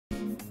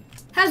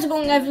How's it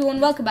going, everyone?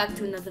 Welcome back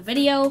to another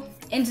video.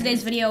 In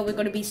today's video we're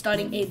going to be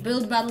starting a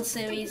build battle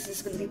series. This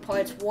is going to be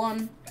part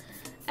 1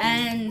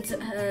 and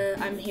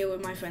I'm here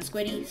with my friend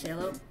Squiddy. Say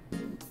hello.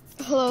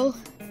 Hello.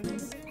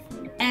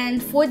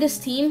 And for this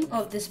team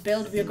of this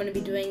build we're going to be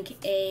doing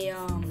a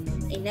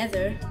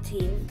nether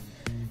team.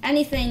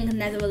 Anything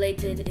nether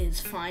related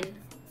is fine.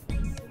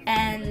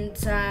 And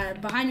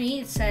behind me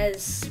it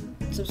says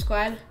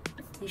subscribe.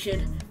 You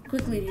should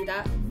quickly do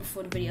that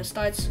before the video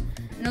starts.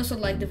 And also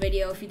like the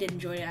video if you did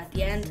enjoy it at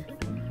the end.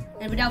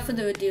 And without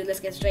further ado, let's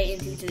get straight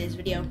into today's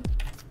video.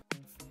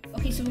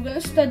 Okay, so we're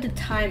gonna start the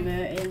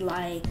timer in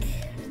like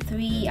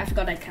 3, I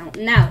forgot I count.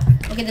 Now,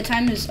 okay, the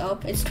timer is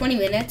up. It's 20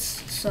 minutes,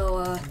 so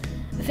I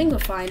think we're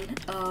fine.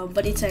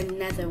 But it's a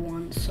nether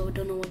one, so I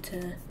don't know what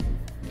to,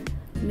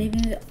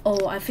 maybe,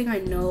 oh, I think I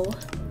know.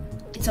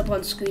 It's up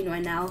on screen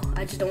right now.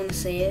 I just don't want to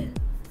say it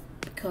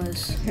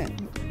because you're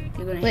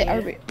gonna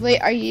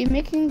Wait, are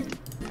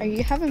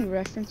you having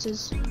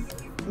references?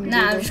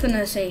 Nah, I'm just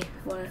gonna say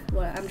what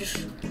I'm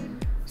just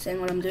saying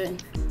what I'm doing.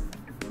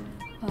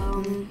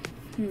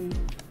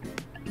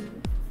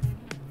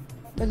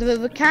 By the way,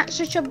 we can't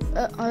search up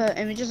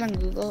images on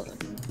Google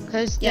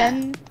because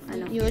then I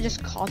know. you will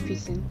just copy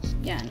things.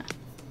 Yeah, I know.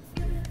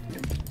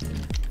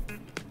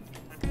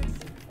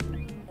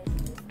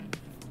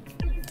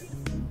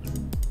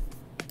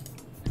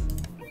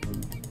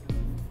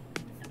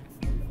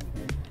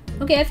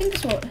 Okay, I think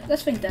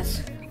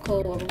that's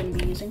cool what we're gonna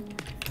be using.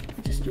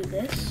 Just do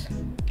this.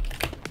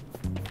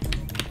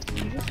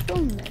 Let's go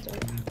nether.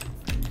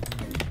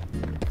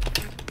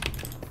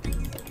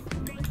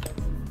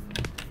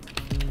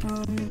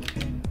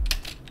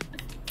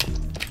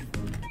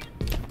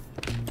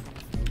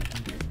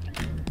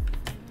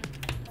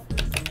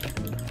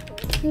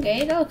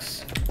 Okay, that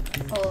looks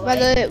all By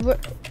right. the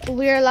way,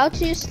 we're allowed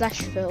to use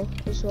 /fill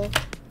as well.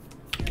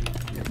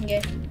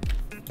 Okay.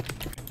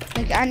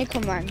 Like any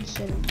commands,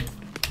 you know.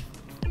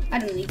 I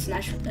don't need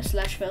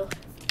 /fill.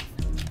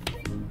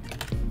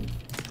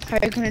 How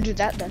are you gonna do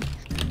that then?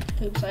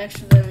 Oops, I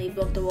accidentally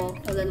blocked the wall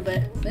a little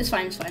bit. It's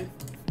fine, it's fine.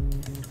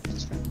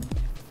 That's fine.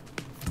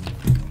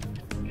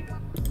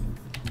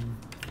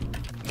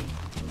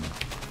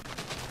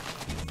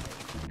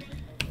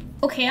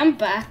 Okay, I'm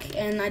back,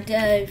 and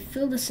I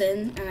filled this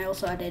in, and I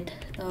also added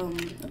a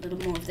little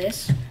more of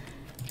this.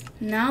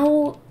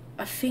 Now,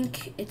 I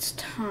think it's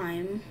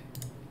time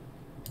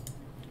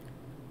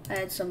I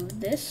add some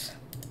of this.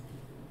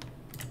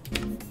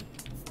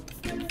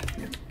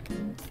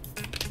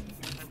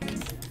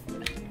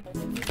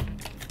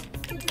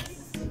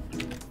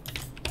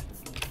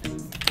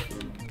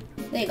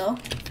 There you go.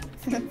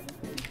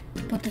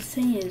 But the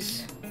thing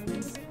is,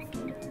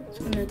 it's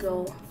gonna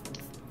go.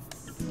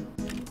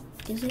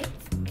 Is it?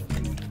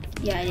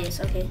 Yeah, it is.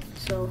 Okay,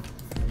 so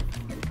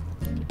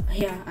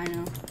yeah, I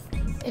know.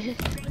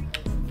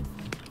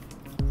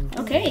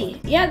 Okay,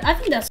 yeah, I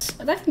think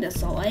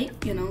that's alright.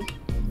 You know.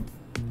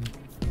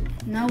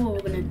 Now what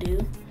we're gonna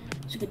do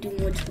is we could do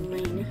more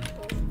terrain.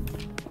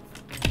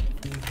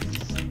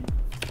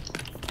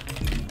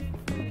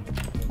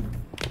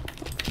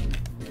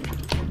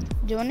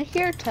 Do you want to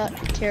hear a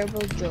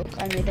terrible joke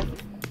I made up?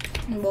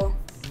 Well,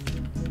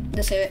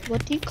 let's say it.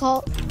 What do you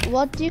call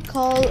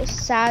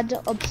sad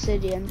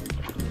obsidian?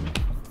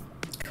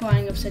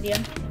 Crying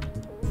obsidian.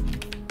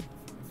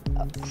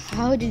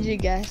 How did you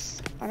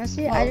guess?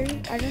 Honestly, Well,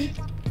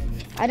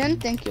 I didn't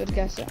think you would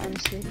guess it.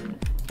 Honestly,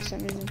 for some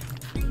reason.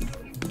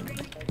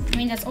 I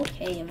mean, that's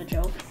okay of a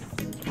joke.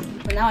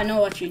 But now I know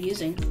what you're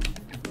using.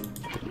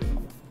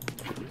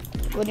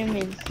 What do you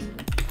mean?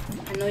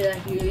 I know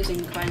that you're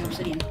using crying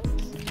obsidian.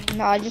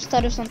 No, I just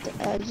thought of something.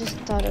 I just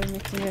thought of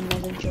making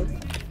another joke.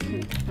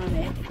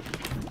 Okay.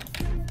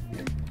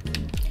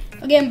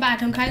 Okay, I'm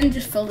back. I'm kind of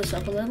just fill this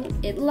up a little.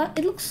 It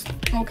looks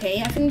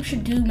okay. I think we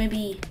should do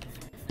maybe.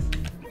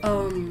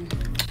 Oh,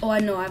 I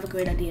know. I have a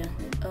great idea.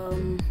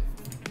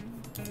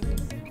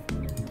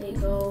 There you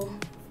go.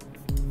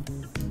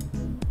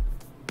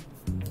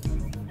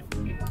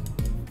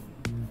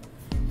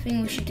 I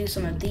think we should do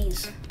some of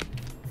these.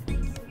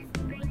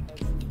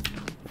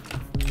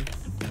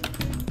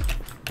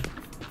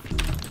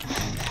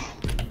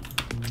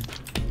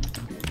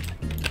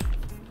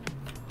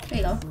 There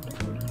you go.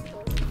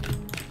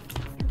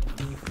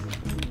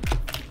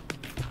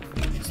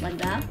 Just like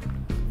that.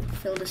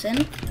 Fill this in.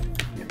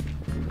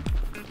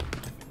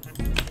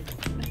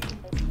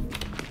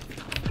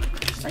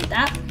 Just like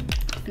that.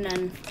 And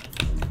then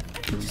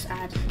we just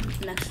add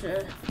an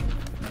extra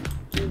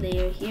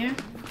layer here.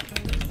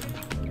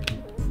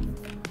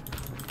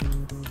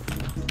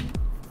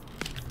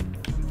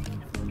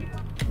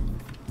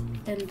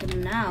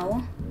 And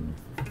now,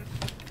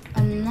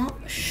 I'm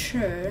not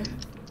sure,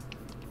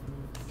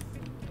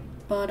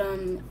 but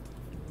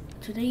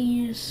do they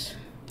use?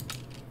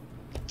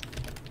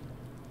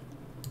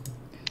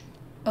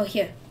 Oh,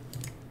 here.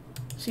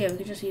 So yeah, we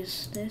could just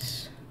use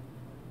this.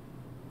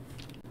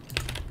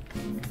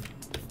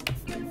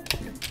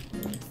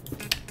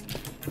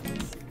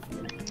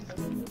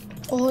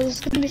 Oh, this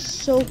is gonna be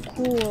so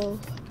cool.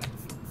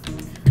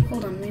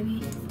 Hold on,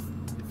 maybe.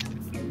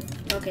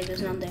 Okay,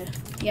 there's none there.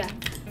 Yeah.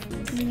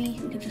 Maybe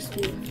we could just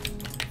do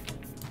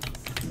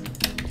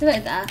something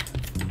like that.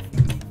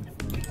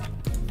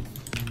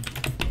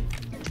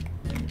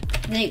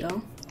 There you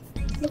go.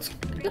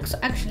 Looks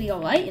actually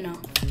alright, you know.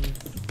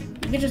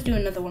 We could just do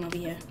another one over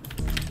here.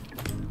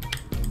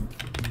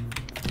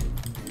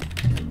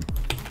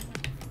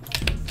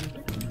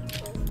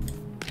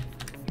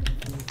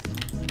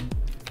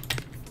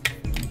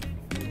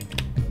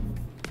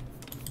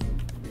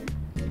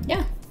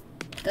 Yeah,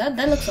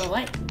 that looks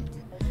alright.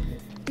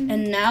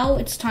 And now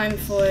it's time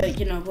for,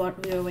 you know,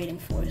 what we were waiting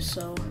for.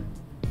 So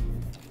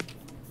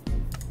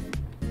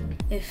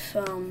if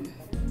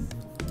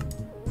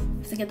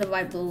to get the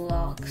right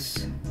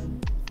blocks.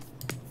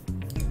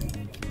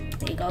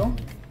 There you go.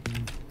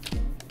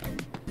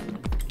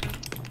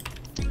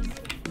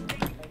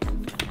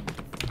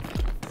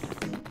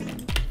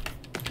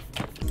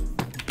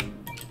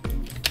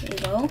 There you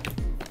go.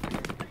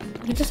 You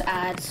can just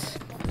add,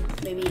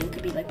 maybe it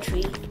could be like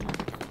tree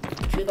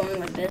going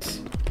like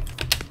this.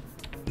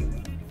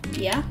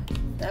 Yeah,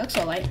 that looks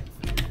alright.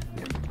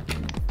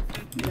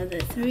 Another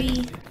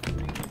 3,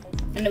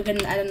 and we're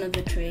gonna add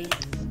another tree.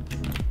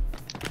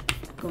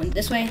 Going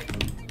this way.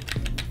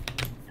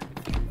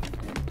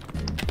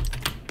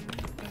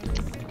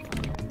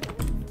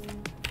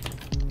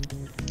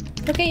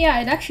 Okay, yeah,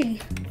 it actually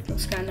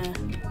looks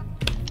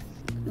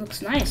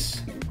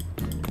nice.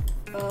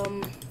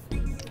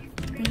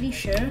 Pretty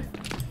sure.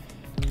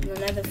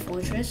 Another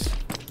fortress.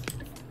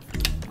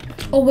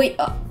 Oh wait,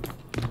 no,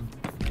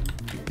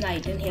 you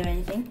didn't hear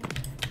anything.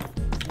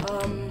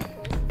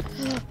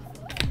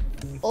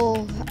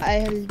 Oh,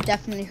 I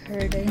definitely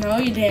heard it. No,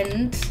 you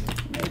didn't.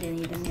 No,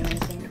 you didn't hear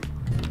anything.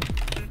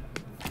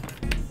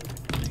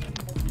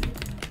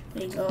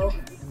 There you go.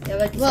 Yeah,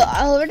 like well,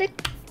 I already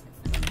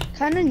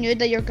kind of knew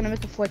that you're gonna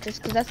make a fortress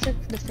because that's like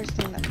the first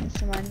thing that comes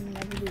to mind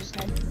whenever you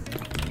decide.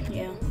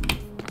 Yeah.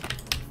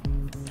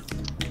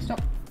 So,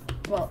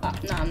 well,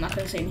 no, I'm not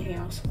gonna say anything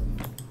else.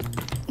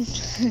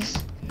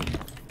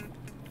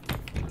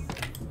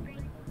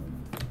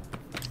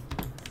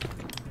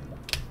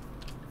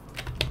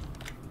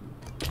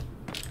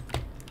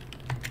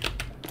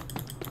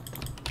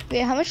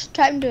 Wait, how much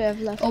time do we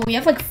have left? Oh, we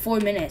have like 4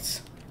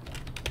 minutes.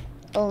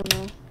 Oh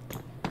no.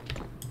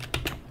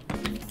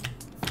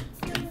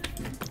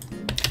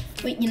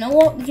 Wait, you know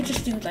what? We could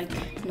just do like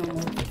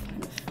normal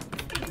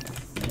kind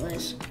of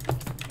place.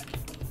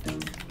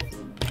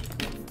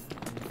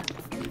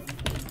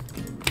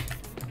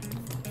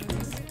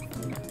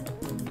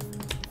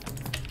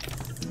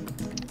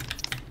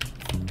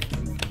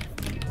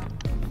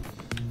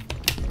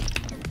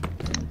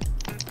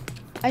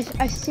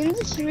 I've seen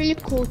this really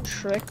cool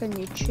trick on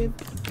YouTube.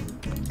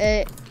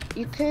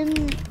 You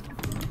can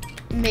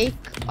make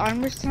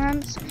armor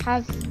stamps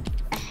have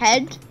a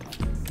head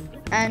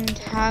and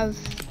have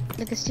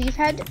like a Steve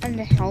head and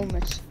a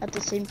helmet at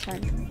the same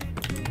time.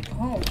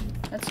 Oh,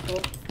 that's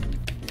cool.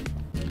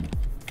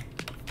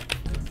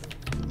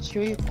 It's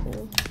really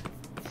cool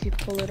if you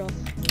pull it off.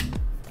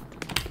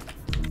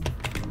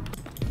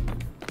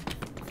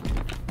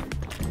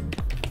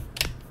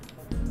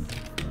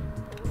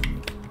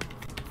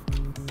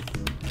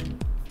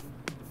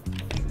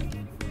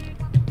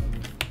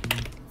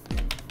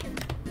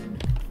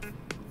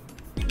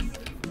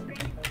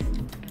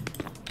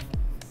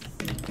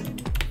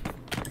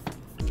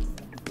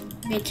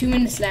 We have 2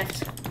 minutes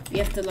left. We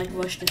have to like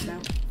rush this now.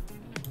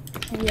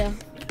 Yeah.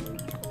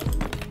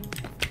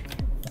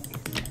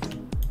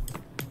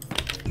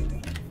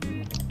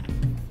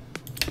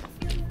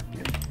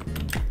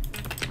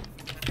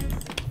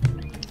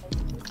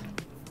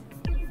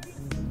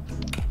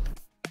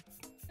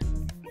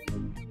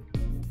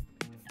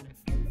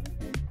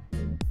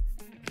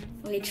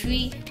 Okay,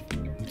 3,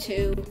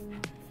 2,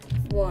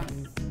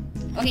 1.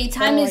 Okay,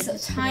 time is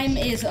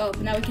up.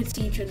 Now we can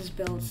see each other's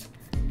builds.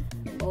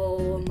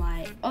 Oh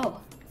my! Oh,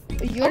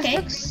 yours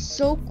looks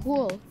so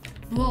cool.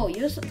 Whoa,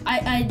 yours!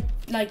 I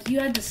like you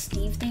had the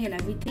Steve thing and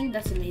everything.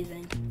 That's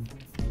amazing.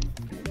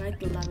 I like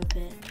the lava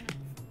pit.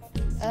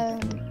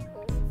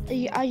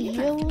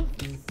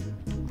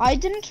 I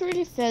didn't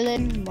really fill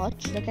in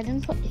much. Like I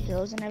didn't put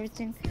hills and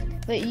everything,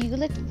 but you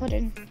like put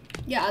in.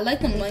 Yeah, I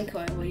like the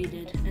minecart what you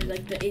did, and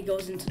like it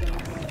goes into the.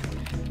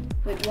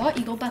 Wait, what?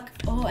 You go back?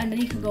 Oh, and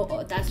then you can go.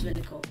 Oh, that's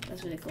really cool.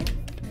 That's really cool.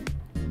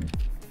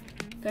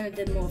 Kind of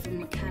did more of a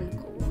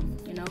mechanical one,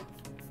 you know.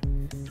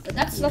 But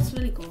that's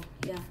really cool.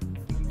 Yeah.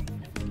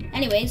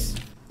 Anyways,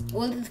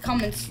 we'll let the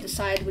comments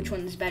decide which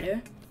one is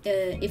better.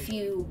 If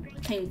you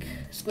think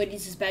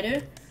Squidy's is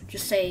better,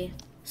 just say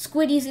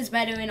Squidy's is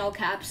better in all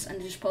caps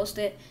and just post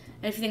it.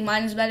 And if you think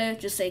mine is better,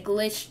 just say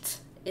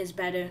glitched is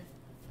better.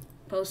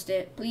 Post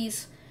it,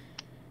 please.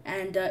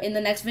 And in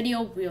the next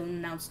video, we'll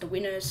announce the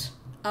winners.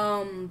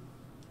 Yeah.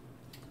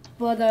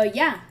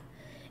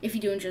 If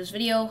you do enjoy this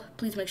video,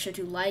 please make sure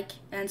to like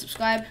and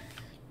subscribe.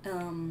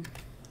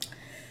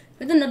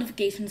 With the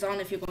notifications on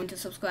if you're going to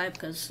subscribe,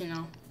 because, you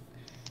know,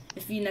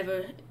 if you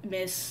never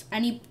miss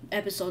any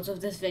episodes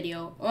of this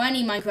video or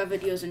any Minecraft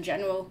videos in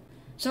general.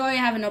 Sorry I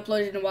haven't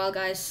uploaded in a while,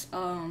 guys.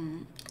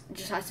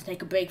 just has to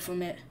take a break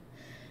from it.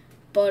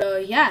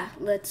 But yeah,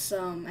 let's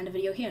end the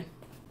video here.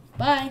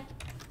 Bye.